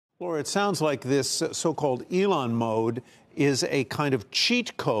Laura, it sounds like this so-called Elon mode is a kind of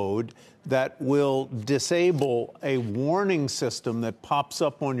cheat code that will disable a warning system that pops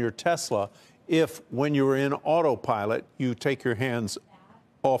up on your Tesla if, when you're in autopilot, you take your hands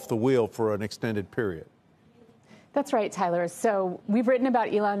off the wheel for an extended period. That's right, Tyler. So we've written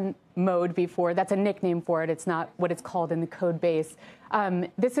about Elon mode before. That's a nickname for it. It's not what it's called in the code base.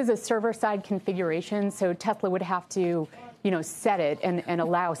 This is a server-side configuration, so Tesla would have to, set it and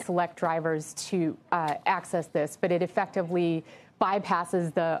allow select drivers to access this. But it effectively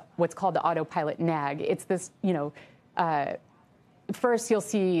bypasses what's called the autopilot nag. It's this, first you'll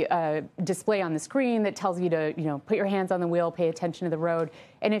see a display on the screen that tells you to, put your hands on the wheel, pay attention to the road.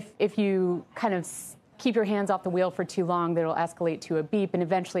 And if you kind of keep your hands off the wheel for too long, that'll escalate to a beep, and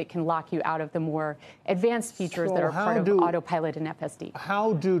eventually it can lock you out of the more advanced features that are part of Autopilot and FSD.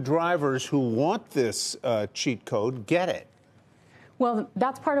 How do drivers who want this cheat code get it? Well,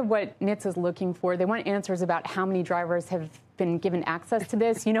 that's part of what NHTSA is looking for. They want answers about how many drivers have been given access to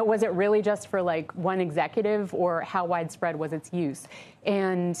this. Was it really just for like one executive, or how widespread was its use?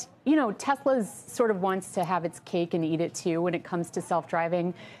 And, Tesla sort of wants to have its cake and eat it too when it comes to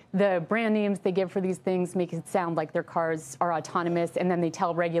self-driving. The brand names they give for these things make it sound like their cars are autonomous, and then they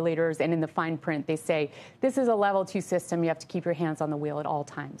tell regulators, and in the fine print they say, this is a level 2 system, you have to keep your hands on the wheel at all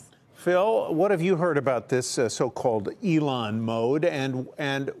times. Phil, what have you heard about this so-called Elon mode,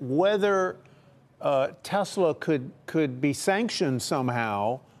 and whether Tesla could be sanctioned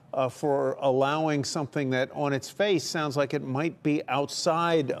somehow for allowing something that on its face sounds like it might be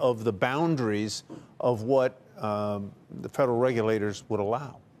outside of the boundaries of what the federal regulators would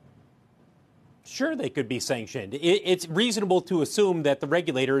allow? Sure, they could be sanctioned. It's reasonable to assume that the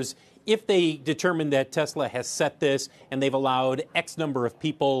regulators, if they determine that Tesla has set this and they've allowed X number of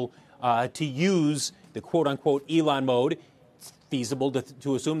people to use the quote-unquote Elon mode, it's feasible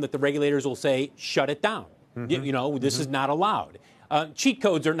to assume that the regulators will say, shut it down. This is not allowed. Cheat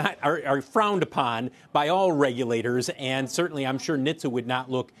codes are frowned upon by all regulators, and certainly I'm sure NHTSA would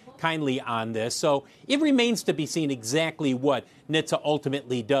not look kindly on this. So it remains to be seen exactly what NHTSA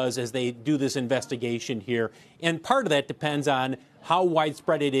ultimately does as they do this investigation here. And part of that depends on how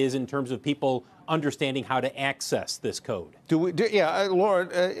widespread it is in terms of people understanding how to access this code.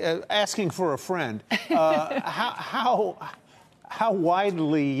 Laura, asking for a friend, how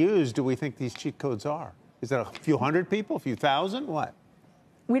widely used do we think these cheat codes are? Is that a few hundred people, a few thousand? What?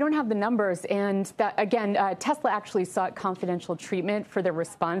 We don't have the numbers. And that, again, Tesla actually sought confidential treatment for their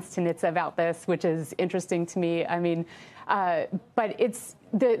response to NHTSA about this, which is interesting to me. I mean, but it's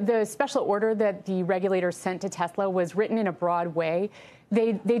the special order that the regulator sent to Tesla was written in a broad way.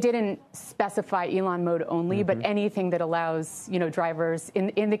 They didn't specify Elon mode only, but anything that allows drivers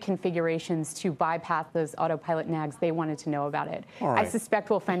in the configurations to bypass those autopilot nags, they wanted to know about it. All right. I suspect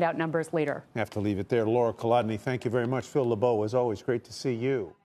we'll find out numbers later. I have to leave it there. Laura Kolodny, thank you very much. Phil LeBeau, as always, great to see you.